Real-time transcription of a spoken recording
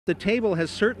The table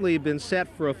has certainly been set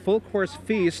for a full-course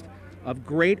feast of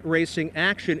great racing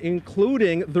action,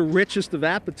 including the richest of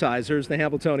appetizers, the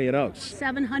Hambletonian Oaks.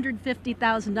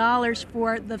 $750,000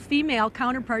 for the female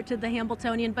counterpart to the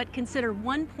Hambletonian, but consider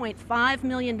 $1.5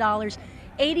 million.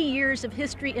 80 years of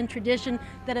history and tradition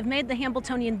that have made the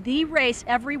Hambletonian the race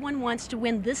everyone wants to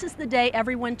win. This is the day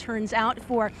everyone turns out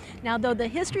for. Now, though the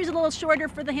history is a little shorter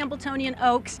for the Hambletonian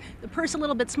Oaks, the purse a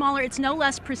little bit smaller, it's no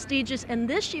less prestigious, and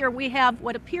this year we have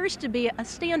what appears to be a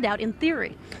standout in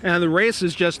theory. And the race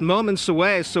is just moments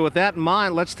away, so with that in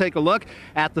mind, let's take a look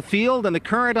at the field and the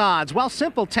current odds. Well,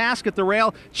 simple task at the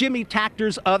rail, Jimmy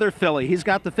Takter's other filly. He's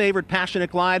got the favorite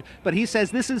Passionate Glide, but he says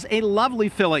this is a lovely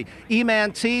filly.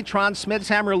 E-Man T, Tron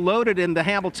Smith's Hammer loaded in the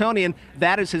Hambletonian.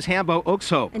 That is his Hambo Oaks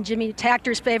Hope. And Jimmy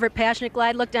Takter's favorite Passionate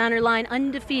Glide, look down her line,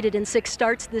 undefeated in 6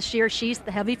 starts this year. She's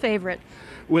the heavy favorite.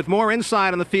 With more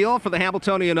insight on the field for the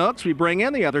Hambletonian Oaks, we bring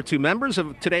in the other 2 members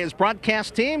of today's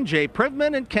broadcast team, Jay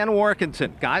Privman and Ken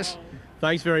Workington. Guys?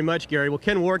 Thanks very much, Gary. Well,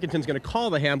 Ken Workington's going to call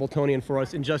the Hambletonian for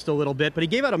us in just a little bit, but he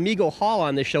gave out a Meagle Hall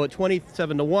on this show at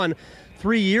 27-1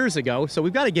 3 years ago, so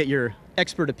we've got to get your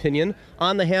expert opinion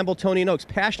on the Hambletonian Oaks.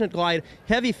 Passionate Glide,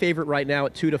 heavy favorite right now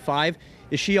at 2-5.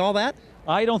 Is she all that?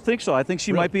 I don't think so. I think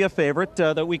she Really? might be a favorite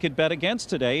that we could bet against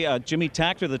today. Jimmy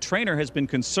Takter, the trainer, has been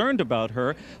concerned about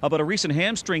her, about a recent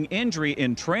hamstring injury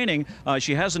in training.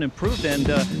 She hasn't improved, and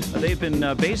they've been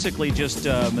basically just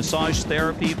massage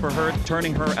therapy for her,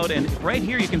 turning her out. And right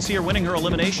here you can see her winning her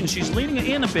elimination. She's leaning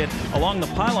in a bit along the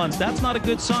pylons. That's not a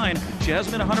good sign. She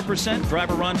hasn't been 100%.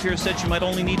 Driver Ron Pierce said she might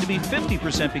only need to be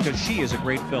 50% because she is a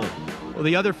great filly. Well,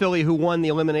 the other filly who won the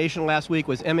elimination last week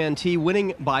was MNT,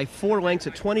 winning by 4 lengths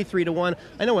at 23-1.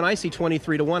 I know when I see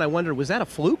 23-1, I wonder, was that a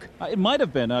fluke? It might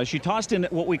have been. She tossed in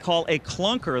what we call a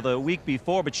clunker the week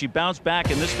before, but she bounced back,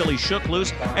 and this filly shook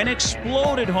loose and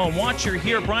exploded home. Watch her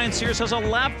here. Brian Sears has a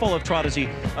lap full of trot as he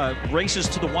races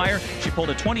to the wire. She pulled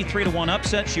a 23-1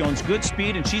 upset. She owns good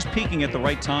speed, and she's peaking at the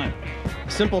right time.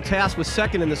 Simple Task was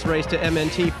second in this race to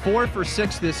MNT, 4 for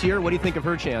 6 this year. What do you think of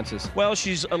her chances? Well,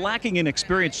 she's lacking in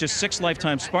experience, just 6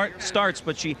 lifetime starts,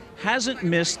 but she hasn't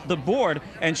missed the board,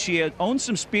 and she owns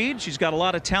some speed. She's got a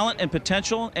lot of talent and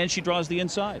potential, and she draws the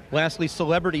inside. Lastly,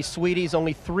 Celebrity Sweetie's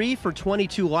only 3 for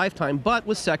 22 lifetime, but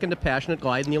was second to Passionate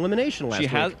Glide in the elimination last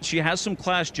week. She has some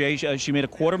class, Jay. She made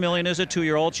 $250,000 as a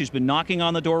 2-year-old. She's been knocking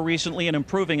on the door recently and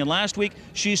improving, and last week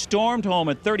she stormed home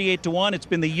at 38-1. It's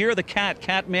been the year of the Cat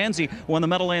Manzi, won the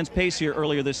Meadowlands Pace here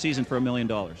earlier this season for $1 million.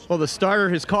 Well, the starter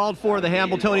has called for the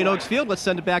Hambletonian Oaks field. Let's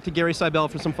send it back to Gary Seibel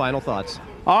for some final thoughts.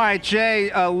 All right,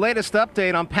 Jay, latest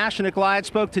update on Passionate Glide.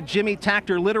 Spoke to Jimmy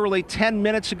Takter literally 10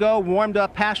 minutes ago, warmed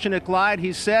up Passionate Glide.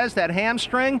 He says that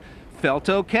hamstring felt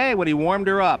okay when he warmed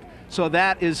her up. So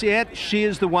that is it. She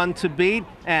is the one to beat,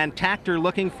 and Takter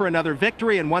looking for another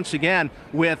victory, and once again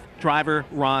with driver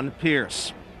Ron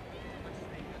Pierce.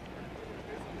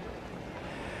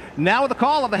 Now with the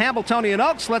call of the Hambletonian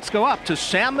Oaks, let's go up to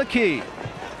Sam McKee.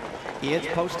 It's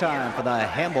post time for the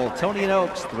Hambletonian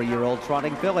Oaks 3-year-old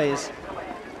trotting fillies.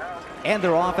 And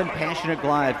they're off in Passionate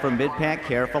Glide from mid-pack,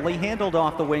 carefully handled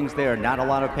off the wings there. Not a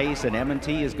lot of pace, and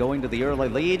M&T is going to the early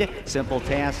lead. Simple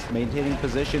Task maintaining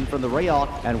position from the rail,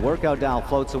 and Workout Doll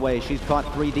floats away. She's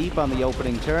caught 3 deep on the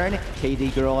opening turn.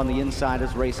 KD Girl on the inside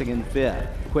is racing in 5th.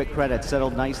 Quick Credit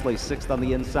settled nicely, 6th on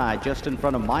the inside, just in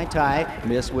front of Mai Tai.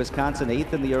 Miss Wisconsin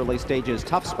 8th in the early stages.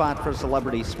 Tough spot for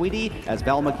Celebrity Sweetie as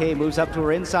Val McKay moves up to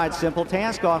her inside. Simple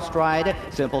Task off stride.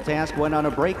 Simple Task went on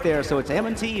a break there, so it's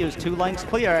M&T who's 2 lengths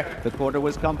clear. The quarter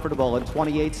was comfortable in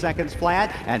 28 seconds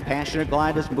flat, and Passionate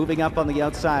Glide is moving up on the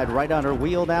outside, right on her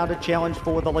wheel now to challenge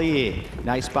for the lead.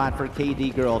 Nice spot for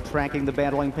KD Girl, tracking the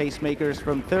battling pacemakers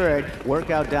from 3rd.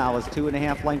 Workout Doll is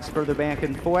 2.5 lengths further back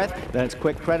in 4th. Then it's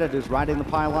Quick Credit who's riding the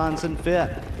pylons in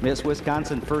 5th. Miss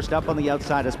Wisconsin first up on the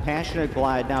outside as Passionate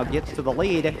Glide now gets to the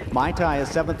lead. Mai Tai is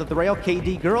 7th at the rail.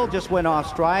 KD Girl just went off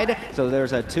stride, so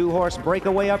there's a 2-horse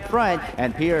breakaway up front,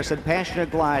 and Pierce and Passionate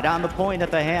Glide on the point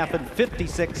at the half in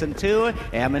 56-2.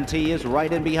 M&T is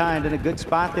right in behind in a good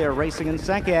spot there, racing in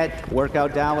 2nd.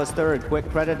 Workout Dow is 3rd. Quick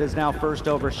Credit is now first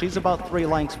over. She's about 3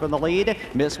 lengths from the lead.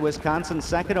 Miss Wisconsin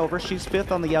 2nd over. She's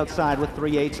 5th on the outside with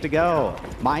 3/8 to go.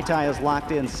 Mai Tai is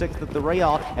locked in 6th at the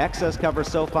rail. Excess cover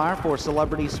so far for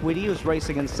Celebrity Sweetie, who's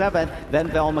racing in 7th. Then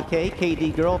Val McKay,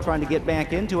 KD Girl trying to get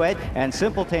back into it, and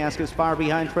Simple Task is far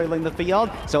behind, trailing the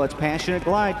field. So it's Passionate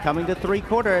Glide coming to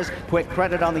 3/4. Quick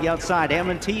Credit on the outside.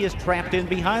 M&T is trapped in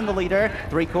behind the leader.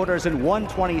 3/4 and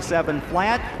 1:27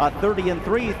 flat. A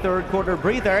 30-3 third quarter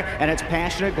breather, and it's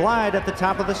Passionate Glide at the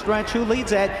top of the stretch who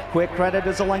leads it. Quick Credit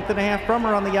is a length and a half from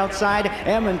her on the outside.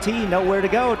 M&T nowhere to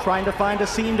go, trying to find a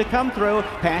seam to come through.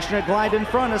 Passionate Glide in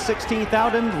front, a 16th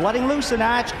out and letting loose a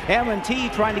notch. M&T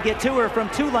trying to get to her from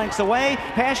 2 lengths away.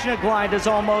 Passionate Glide is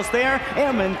almost there.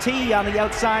 M&T on the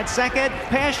outside second.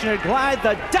 Passionate Glide,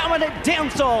 the dominant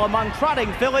damsel among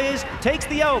trotting fillies, takes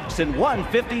the Oaks in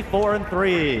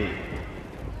 1:54.3.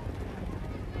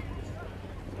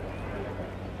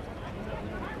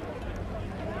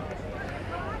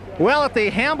 Well, at the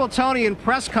Hambletonian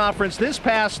press conference this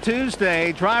past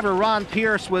Tuesday, driver Ron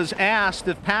Pierce was asked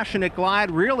if Passionate Glide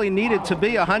really needed to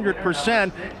be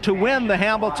 100% to win the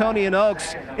Hambletonian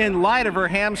Oaks in light of her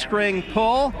hamstring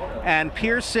pull, and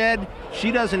Pierce said she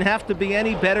doesn't have to be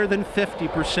any better than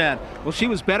 50%. Well, she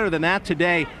was better than that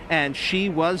today, and she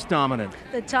was dominant.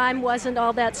 The time wasn't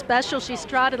all that special. She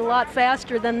trotted a lot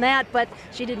faster than that, but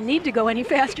she didn't need to go any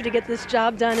faster to get this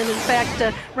job done. And in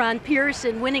fact, Ron Pierce,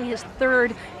 in winning his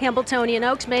 3rd Hambletonian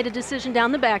Oaks, made a decision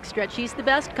down the backstretch. He's the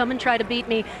best, come and try to beat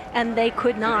me, and they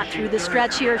could not through the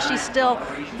stretch here. She's still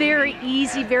very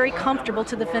easy, very comfortable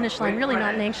to the finish line, really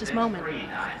not an anxious moment.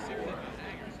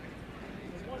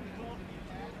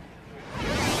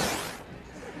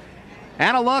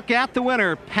 And a look at the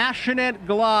winner, Passionate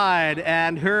Glide,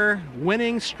 and her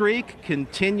winning streak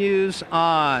continues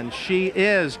on. She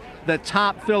is the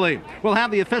top filly. We'll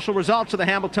have the official results of the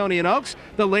Hambletonian Oaks.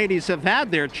 The ladies have had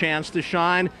their chance to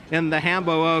shine in the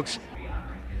Hambo Oaks.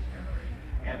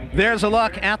 There's a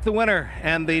look at the winner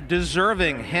and the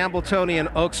deserving Hambletonian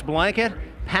Oaks blanket,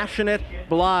 Passionate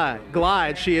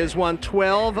Glide. She has won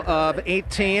 12 of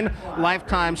 18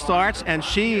 lifetime starts, and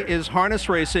she is harness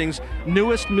racing's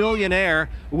newest millionaire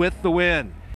with the win.